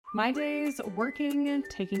My days working,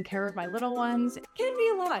 taking care of my little ones can be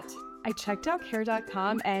a lot. I checked out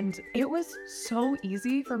care.com and it was so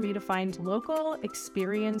easy for me to find local,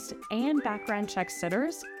 experienced, and background check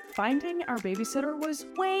sitters. Finding our babysitter was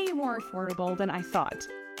way more affordable than I thought.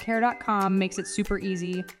 Care.com makes it super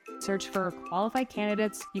easy. Search for qualified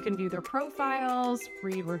candidates. You can view their profiles,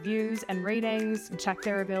 read reviews and ratings, check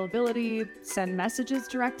their availability, send messages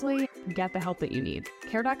directly, get the help that you need.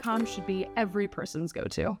 Care.com should be every person's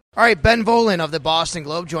go-to. All right, Ben Volin of the Boston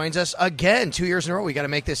Globe joins us again 2 years in a row. We got to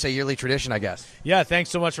make this a yearly tradition, I guess. Yeah,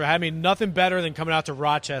 thanks so much for having me. Nothing better than coming out to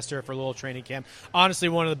Rochester for a little training camp. Honestly,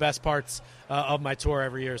 one of the best parts of my tour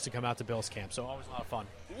every year is to come out to Bills camp, so always a lot of fun.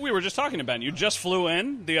 We were just talking to Ben. You just flew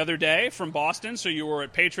in the other day from Boston, so you were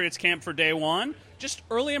at Patriots camp for day one. Just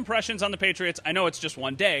early impressions on the Patriots. I know it's just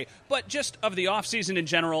one day, but just of the offseason in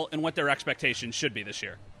general and what their expectations should be this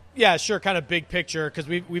year. Yeah, sure, kind of big picture, because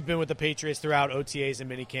we've been with the Patriots throughout OTAs and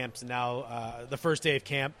mini camps, and now the first day of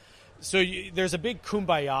camp. So there's a big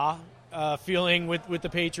kumbaya feeling with the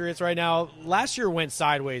Patriots right now. Last year went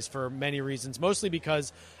sideways for many reasons, mostly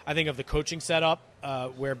because I think of the coaching setup,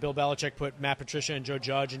 where Bill Belichick put Matt Patricia and Joe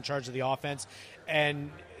Judge in charge of the offense,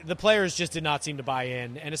 and the players just did not seem to buy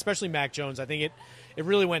in, and especially Mac Jones. I think it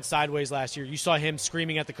really went sideways last year. You saw him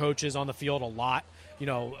screaming at the coaches on the field a lot,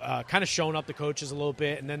 kind of showing up the coaches a little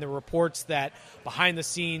bit, and then there were reports that behind the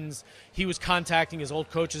scenes he was contacting his old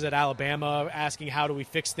coaches at Alabama, asking how do we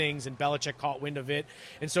fix things, and Belichick caught wind of it.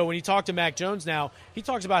 And so when you talk to Mac Jones now, he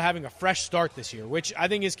talks about having a fresh start this year, which I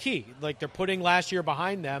think is key. Like, they're putting last year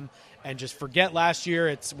behind them and just forget last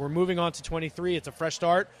year. We're moving on to 23. It's a fresh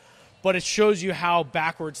start. But it shows you how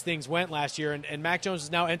backwards things went last year. And Mac Jones is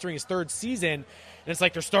now entering his third season, and it's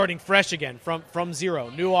like they're starting fresh again from zero.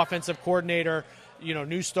 New offensive coordinator,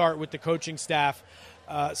 new start with the coaching staff.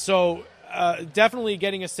 So definitely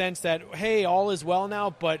getting a sense that, hey, all is well now,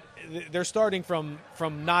 but they're starting from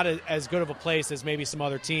not as good of a place as maybe some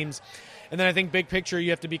other teams. And then I think big picture,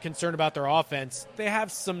 you have to be concerned about their offense. They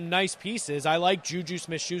have some nice pieces. I like Juju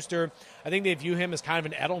Smith-Schuster. I think they view him as kind of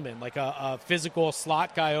an Edelman, like a physical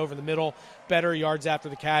slot guy over the middle, better yards after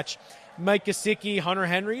the catch. Mike Gesicki, Hunter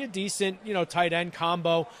Henry, a decent, tight end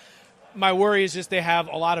combo. My worry is just they have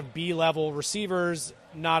a lot of B-level receivers,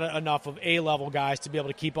 not enough of A-level guys to be able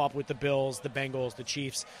to keep up with the Bills, the Bengals, the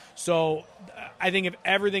Chiefs. So I think if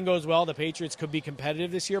everything goes well, the Patriots could be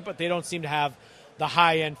competitive this year, but they don't seem to have the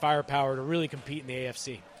high-end firepower to really compete in the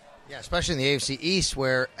AFC. Yeah, especially in the AFC East,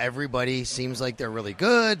 where everybody seems like they're really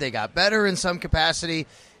good. They got better in some capacity.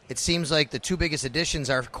 It seems like the two biggest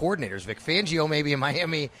additions are coordinators. Vic Fangio maybe in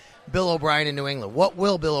Miami, Bill O'Brien in New England. What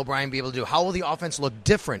will Bill O'Brien be able to do? How will the offense look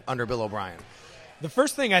different under Bill O'Brien? The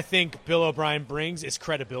first thing I think Bill O'Brien brings is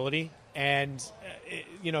credibility. And,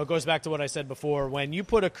 it goes back to what I said before. When you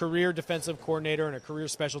put a career defensive coordinator and a career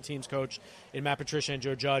special teams coach in Matt Patricia and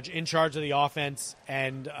Joe Judge in charge of the offense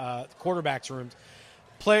and quarterbacks rooms,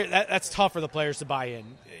 that's tough for the players to buy in.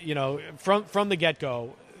 From the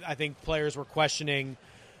get-go, I think players were questioning,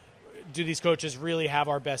 do these coaches really have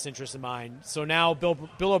our best interests in mind? So now Bill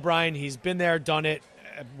O'Brien, he's been there, done it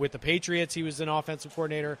with the Patriots. He was an offensive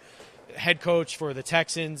coordinator, head coach for the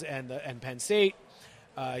Texans and Penn State.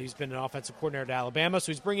 He's been an offensive coordinator at Alabama,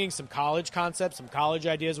 so he's bringing some college concepts, some college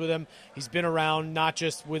ideas with him. He's been around not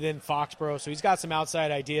just within Foxborough, so he's got some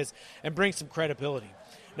outside ideas and brings some credibility.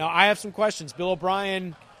 Now, I have some questions. Bill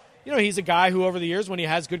O'Brien, he's a guy who over the years, when he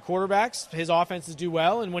has good quarterbacks, his offenses do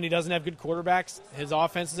well, and when he doesn't have good quarterbacks, his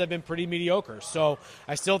offenses have been pretty mediocre. So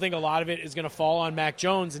I still think a lot of it is going to fall on Mac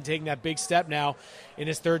Jones and taking that big step now in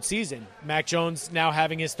his third season. Mac Jones now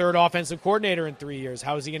having his third offensive coordinator in 3 years.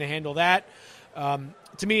 How is he going to handle that?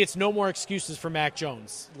 To me, it's no more excuses for Mac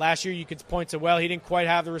Jones. Last year, you could point to, well, he didn't quite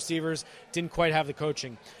have the receivers, didn't quite have the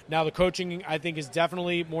coaching. Now, the coaching, I think, is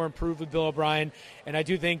definitely more improved with Bill O'Brien, and I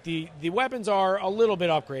do think the weapons are a little bit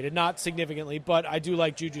upgraded, not significantly, but I do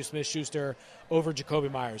like Juju Smith-Schuster over Jacoby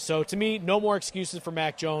Myers. So, to me, no more excuses for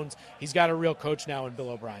Mac Jones. He's got a real coach now in Bill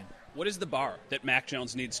O'Brien. What is the bar that Mac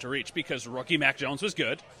Jones needs to reach? Because rookie Mac Jones was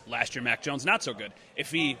good. Last year, Mac Jones not so good.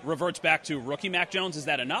 If he reverts back to rookie Mac Jones, is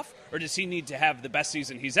that enough? Or does he need to have the best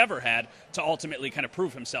season he's ever had to ultimately kind of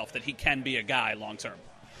prove himself that he can be a guy long term?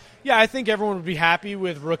 Yeah, I think everyone would be happy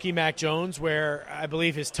with rookie Mac Jones, where I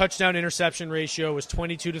believe his touchdown-interception ratio was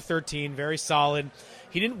 22-13, very solid.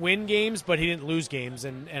 He didn't win games, but he didn't lose games,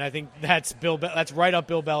 and I think that's right up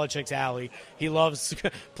Bill Belichick's alley. He loves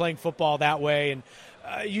playing football that way, and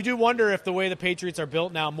you do wonder if the way the Patriots are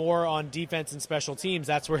built now, more on defense and special teams,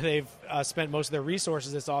 that's where they've spent most of their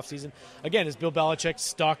resources this offseason. Again, is Bill Belichick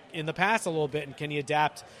stuck in the past a little bit, and can he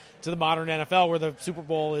adapt to the modern NFL where the Super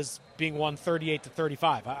Bowl is being won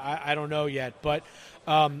 38-35? I don't know yet, but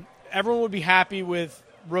everyone would be happy with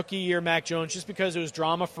rookie year Mac Jones just because it was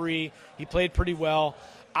drama-free. He played pretty well.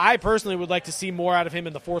 I personally would like to see more out of him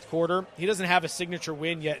in the fourth quarter. He doesn't have a signature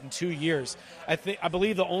win yet in 2 years. I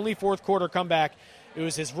believe the only fourth quarter comeback, it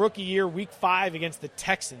was his rookie year, week 5 against the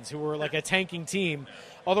Texans, who were like a tanking team.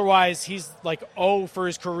 Otherwise, he's like 0 for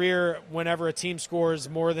his career whenever a team scores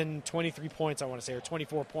more than 23 points, I want to say, or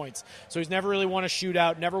 24 points. So he's never really won a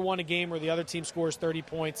shootout, never won a game where the other team scores 30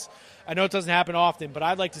 points. I know it doesn't happen often, but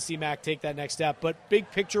I'd like to see Mac take that next step. But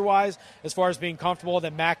big picture-wise, as far as being comfortable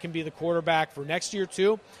that Mac can be the quarterback for next year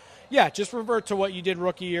too, yeah, just revert to what you did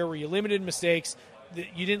rookie year where you limited mistakes,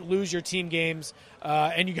 you didn't lose your team games,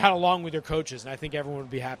 and you got along with your coaches, and I think everyone would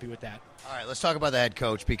be happy with that. All right, let's talk about the head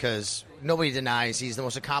coach, because nobody denies he's the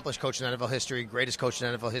most accomplished coach in NFL history, greatest coach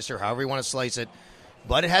in NFL history, however you want to slice it.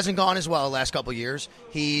 But it hasn't gone as well the last couple of years.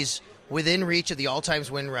 He's within reach of the all-time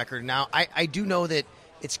win record. Now, I do know that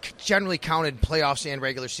it's generally counted playoffs and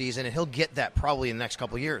regular season, and he'll get that probably in the next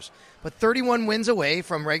couple of years. But 31 wins away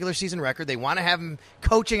from regular season record. They want to have him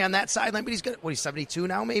coaching on that sideline, but he's good. What, he's 72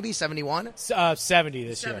 now, maybe? 71? 70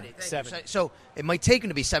 this year. 70. So it might take him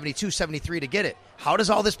to be 72, 73 to get it. How does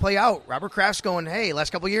all this play out? Robert Kraft's going, hey,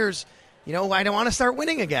 last couple of years, I don't want to start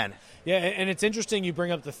winning again. Yeah, and it's interesting you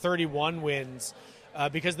bring up the 31 wins.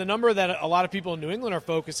 Because the number that a lot of people in New England are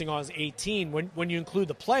focusing on is 18. When you include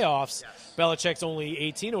the playoffs, yes. Belichick's only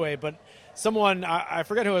 18 away. But someone, I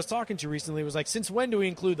forget who I was talking to recently, was like, since when do we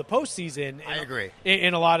include the postseason? I agree.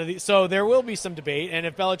 In a lot of these. So there will be some debate. And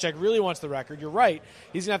if Belichick really wants the record, you're right.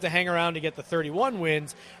 He's going to have to hang around to get the 31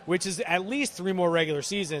 wins, which is at least 3 more regular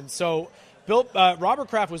seasons. So Robert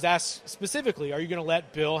Kraft was asked specifically, are you going to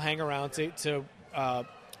let Bill hang around to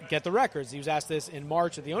get the records? He was asked this in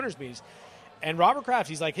March at the owners' meetings. And Robert Kraft,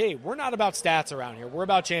 he's like, hey, we're not about stats around here. We're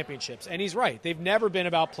about championships. And he's right. They've never been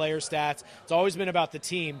about player stats. It's always been about the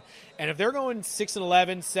team. And if they're going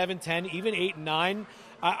 6-11, 7-10, even 8-9,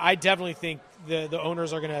 I definitely think the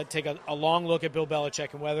owners are going to take a long look at Bill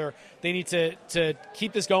Belichick and whether they need to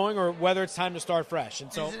keep this going or whether it's time to start fresh.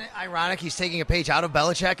 And so, isn't it ironic he's taking a page out of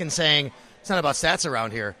Belichick and saying, it's not about stats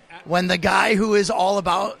around here, when the guy who is all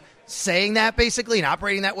about saying that basically and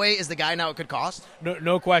operating that way is the guy now it could cost?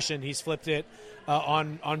 No question. He's flipped it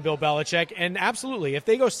on Bill Belichick. And absolutely, if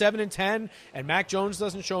they go 7-10 and Mac Jones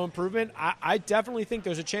doesn't show improvement, I definitely think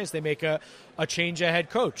there's a chance they make a change at head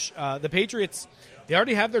coach. The Patriots, they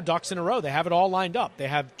already have their ducks in a row. They have it all lined up. They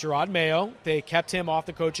have Gerard Mayo. They kept him off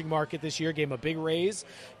the coaching market this year, gave him a big raise,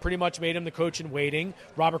 pretty much made him the coach in waiting.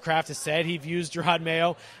 Robert Kraft has said he views Gerard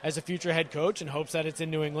Mayo as a future head coach and hopes that it's in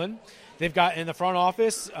New England. They've got in the front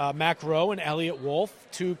office Mac Rowe and Elliott Wolf,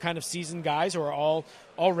 2 kind of seasoned guys who are all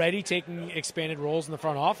already taking expanded roles in the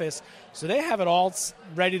front office. So they have it all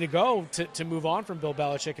ready to go to move on from Bill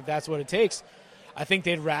Belichick if that's what it takes. I think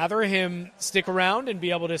they'd rather him stick around and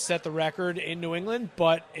be able to set the record in New England,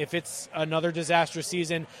 but if it's another disastrous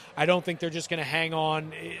season, I don't think they're just going to hang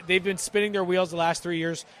on. They've been spinning their wheels the last 3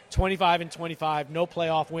 years, 25-25, no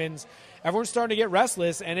playoff wins. Everyone's starting to get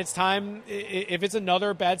restless, and it's time, if it's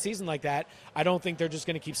another bad season like that, I don't think they're just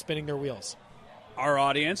going to keep spinning their wheels. Our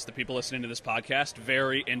audience, the people listening to this podcast,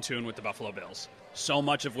 very in tune with the Buffalo Bills. So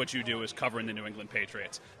much of what you do is covering the New England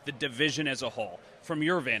Patriots. The division as a whole, from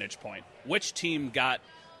your vantage point, which team got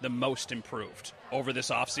the most improved over this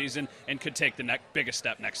offseason and could take the biggest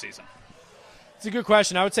step next season? It's a good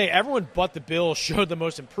question. I would say everyone but the Bills showed the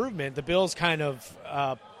most improvement. The Bills kind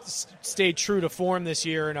of stayed true to form this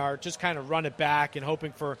year and are just kind of run it back and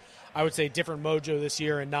hoping for, I would say, different mojo this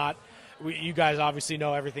year and not – you guys obviously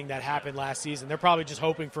know everything that happened last season. They're probably just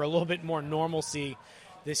hoping for a little bit more normalcy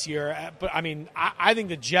this year. But, I mean, I think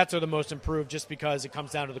the Jets are the most improved just because it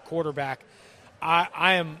comes down to the quarterback.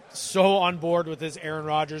 I am so on board with this Aaron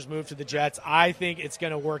Rodgers move to the Jets. I think it's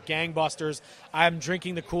going to work gangbusters. I'm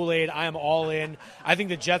drinking the Kool-Aid. I am all in. I think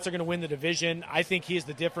the Jets are going to win the division. I think he is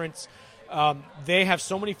the difference. They have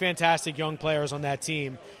so many fantastic young players on that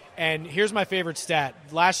team. And here's my favorite stat.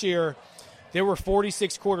 Last year, there were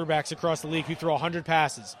 46 quarterbacks across the league who throw 100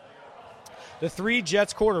 passes. The 3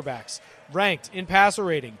 Jets quarterbacks ranked in passer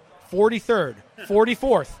rating 43rd,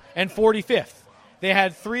 44th, and 45th. They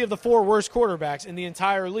had 3 of the 4 worst quarterbacks in the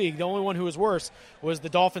entire league. The only one who was worse was the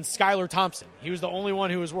Dolphins' Skylar Thompson. He was the only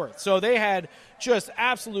one who was worse. So they had just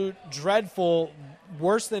absolute dreadful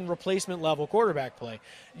worse than replacement level quarterback play.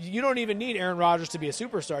 You don't even need Aaron Rodgers to be a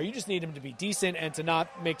superstar. You just need him to be decent and to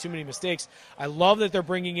not make too many mistakes. I love that they're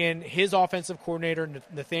bringing in his offensive coordinator,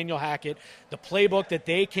 Nathaniel Hackett. The playbook that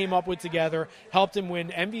they came up with together helped him win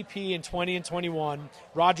MVP in 20 and 21.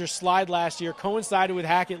 Rodgers' slide last year coincided with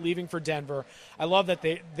Hackett leaving for Denver. I love that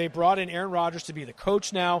they brought in Aaron Rodgers to be the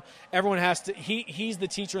coach now. Everyone has to – he's the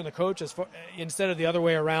teacher and the coach instead of the other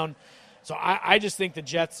way around. So I just think the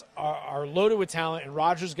Jets are loaded with talent, and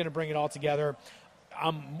Rodgers is going to bring it all together.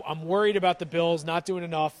 I'm worried about the Bills not doing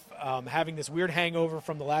enough, having this weird hangover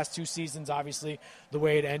from the last 2 seasons, obviously, the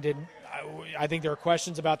way it ended. I think there are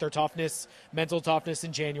questions about their toughness, mental toughness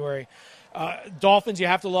in January. Dolphins, you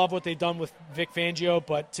have to love what they've done with Vic Fangio,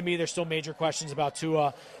 but to me there's still major questions about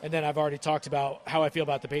Tua, and then I've already talked about how I feel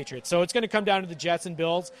about the Patriots. So it's going to come down to the Jets and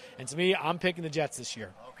Bills, and to me, I'm picking the Jets this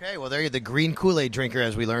year. Okay, well, there you're the green Kool-Aid drinker,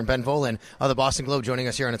 as we learned. Ben Volin of the Boston Globe joining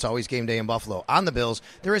us here on It's Always Game Day in Buffalo. On the Bills,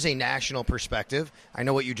 there is a national perspective. I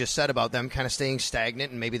know what you just said about them kind of staying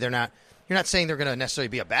stagnant, and maybe you're not saying they're going to necessarily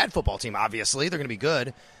be a bad football team, obviously. They're going to be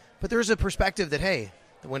good. But there is a perspective that, hey,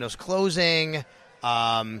 the window's closing,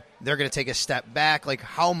 they're going to take a step back. Like,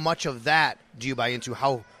 how much of that do you buy into?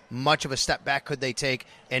 How much of a step back could they take?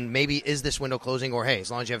 And maybe is this window closing? Or, hey, as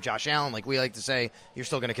long as you have Josh Allen, like we like to say, you're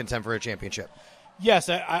still going to contend for a championship. Yes,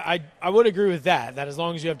 I would agree with that as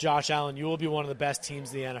long as you have Josh Allen, you will be one of the best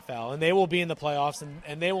teams in the NFL. And they will be in the playoffs,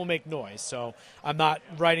 and they will make noise. So I'm not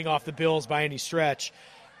writing off the Bills by any stretch.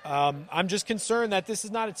 I'm just concerned that this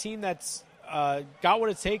is not a team that's got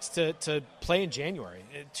what it takes to play in January.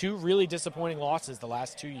 2 really disappointing losses the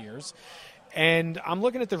last 2 years. And I'm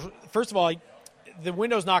looking at first of all, the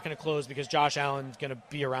window's not going to close because Josh Allen's going to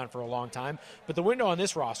be around for a long time, but the window on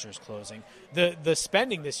this roster is closing. The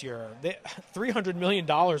spending this year, $300 million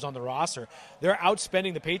on the roster, they're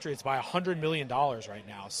outspending the Patriots by $100 million right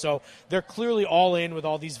now. So they're clearly all in with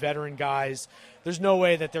all these veteran guys. There's no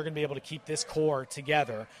way that they're going to be able to keep this core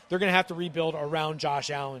together. They're going to have to rebuild around Josh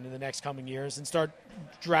Allen in the next coming years and start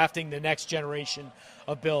drafting the next generation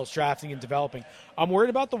of Bills, drafting and developing. I'm worried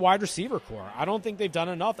about the wide receiver core. I don't think they've done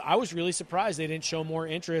enough. I was really surprised they didn't show more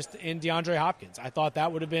interest in DeAndre Hopkins. I thought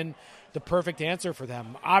that would have been the perfect answer for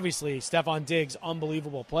them. Obviously, Stephon Diggs,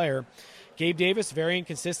 unbelievable player. Gabe Davis, very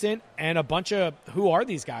inconsistent, and a bunch of who are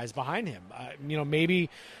these guys behind him? Maybe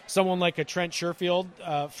someone like a Trent Sherfield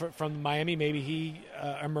from Miami, maybe he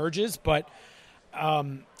emerges, but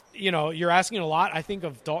you're asking a lot. I think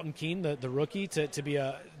of Dalton Keene, the rookie, to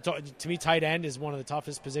me, tight end is one of the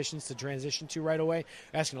toughest positions to transition to right away.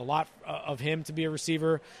 Asking a lot of him to be a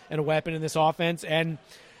receiver and a weapon in this offense. And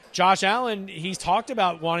Josh Allen, he's talked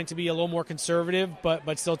about wanting to be a little more conservative,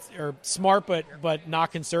 but still, or smart, but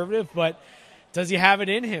not conservative. But does he have it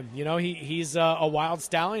in him? He's a wild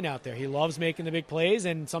stallion out there. He loves making the big plays,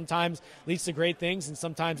 and sometimes leads to great things, and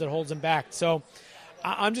sometimes it holds him back. So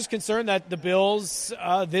I'm just concerned that the Bills,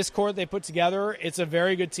 this core they put together, it's a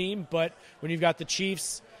very good team. But when you've got the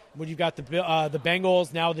Chiefs, when you've got the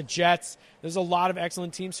Bengals, now the Jets, there's a lot of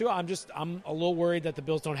excellent teams too. I'm a little worried that the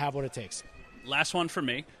Bills don't have what it takes. Last one for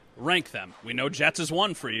me. Rank them. We know Jets is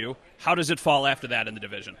 1 for you. How does it fall after that in the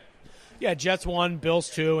division? Yeah, Jets 1, Bills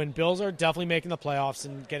 2, and Bills are definitely making the playoffs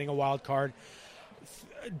and getting a wild card.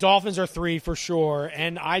 Dolphins are 3 for sure,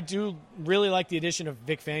 and I do really like the addition of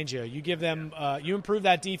Vic Fangio. You give them, you improve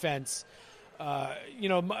that defense.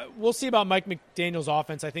 We'll see about Mike McDaniel's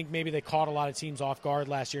offense. I think maybe they caught a lot of teams off guard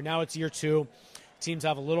last year. Now it's year 2. Teams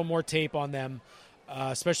have a little more tape on them,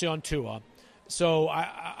 especially on Tua. So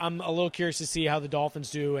I'm a little curious to see how the Dolphins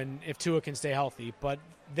do and if Tua can stay healthy. But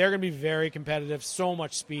they're going to be very competitive, so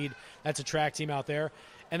much speed. That's a track team out there.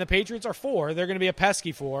 And the Patriots are 4. They're going to be a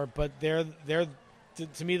pesky 4, but they're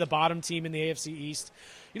to me the bottom team in the AFC East.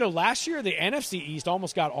 Last year the NFC East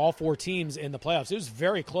almost got all 4 teams in the playoffs. It was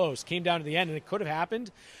very close. Came down to the end, and it could have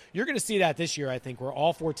happened. You're going to see that this year, I think, where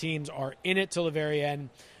all 4 teams are in it till the very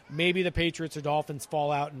end. Maybe the Patriots or Dolphins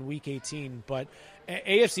fall out in Week 18, but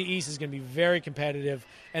AFC East is going to be very competitive,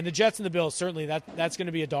 and the Jets and the Bills, certainly that's going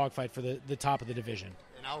to be a dogfight for the top of the division.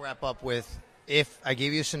 And I'll wrap up with, if I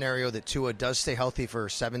gave you a scenario that Tua does stay healthy for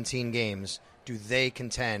 17 games, do they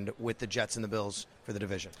contend with the Jets and the Bills for the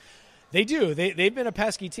division? They do. They've been a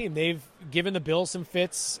pesky team. They've given the Bills some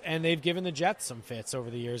fits, and they've given the Jets some fits over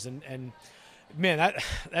the years. And man,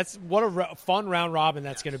 that's what a fun round robin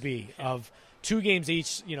that's going to be of 2 games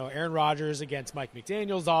each. Aaron Rodgers against Mike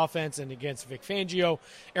McDaniel's offense and against Vic Fangio.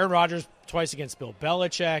 Aaron Rodgers twice against Bill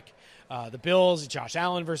Belichick. The Bills, Josh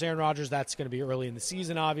Allen versus Aaron Rodgers. That's going to be early in the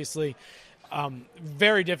season, obviously.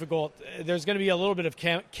 Very difficult. There's going to be a little bit of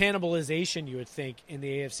cannibalization, you would think, in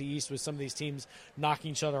the AFC East with some of these teams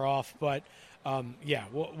knocking each other off. But,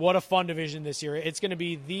 what a fun division this year. It's going to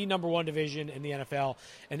be the number one division in the NFL,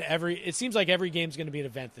 and it seems like every game's going to be an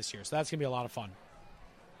event this year, so that's going to be a lot of fun.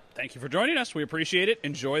 Thank you for joining us. We appreciate it.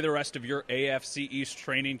 Enjoy the rest of your AFC East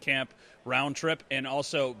training camp round trip, and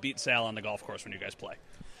also beat Sal on the golf course when you guys play.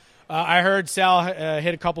 I heard Sal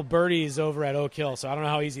hit a couple birdies over at Oak Hill, so I don't know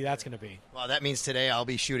how easy that's going to be. Well, that means today I'll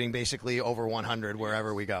be shooting basically over 100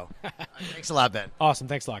 wherever we go. Thanks a lot, Ben. Awesome.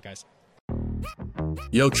 Thanks a lot, guys.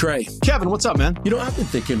 Yo, Trey. Kevin, what's up, man? You know, I've been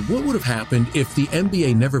thinking, what would have happened if the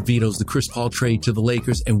NBA never vetoes the Chris Paul trade to the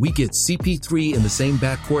Lakers and we get CP3 in the same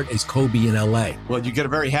backcourt as Kobe in LA? Well, you get a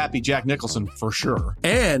very happy Jack Nicholson, for sure.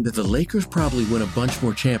 And the Lakers probably win a bunch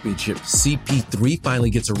more championships. CP3 finally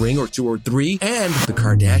gets a ring or 2 or 3, and the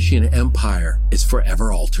Kardashian empire is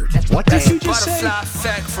forever altered. What did you just say?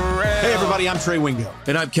 Hey, everybody, I'm Trey Wingo.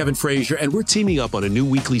 And I'm Kevin Frazier, and we're teaming up on a new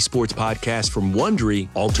weekly sports podcast from Wondery,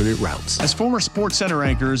 Alternate Routes. As former Sports Center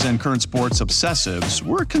anchors and current sports obsessives,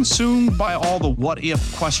 we're consumed by all the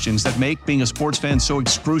what-if questions that make being a sports fan so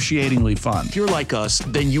excruciatingly fun. If you're like us,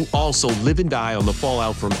 then you also live and die on the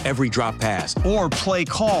fallout from every drop pass. Or play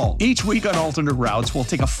call. Each week on Alternate Routes, we'll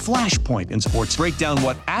take a flashpoint in sports, break down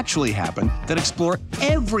what actually happened, then explore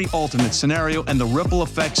every alternate scenario and the ripple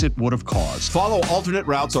effects it would have caused. Follow Alternate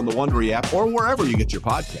Routes on the Wondery app or wherever you get your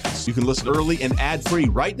podcasts. You can listen early and ad-free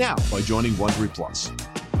right now by joining Wondery Plus.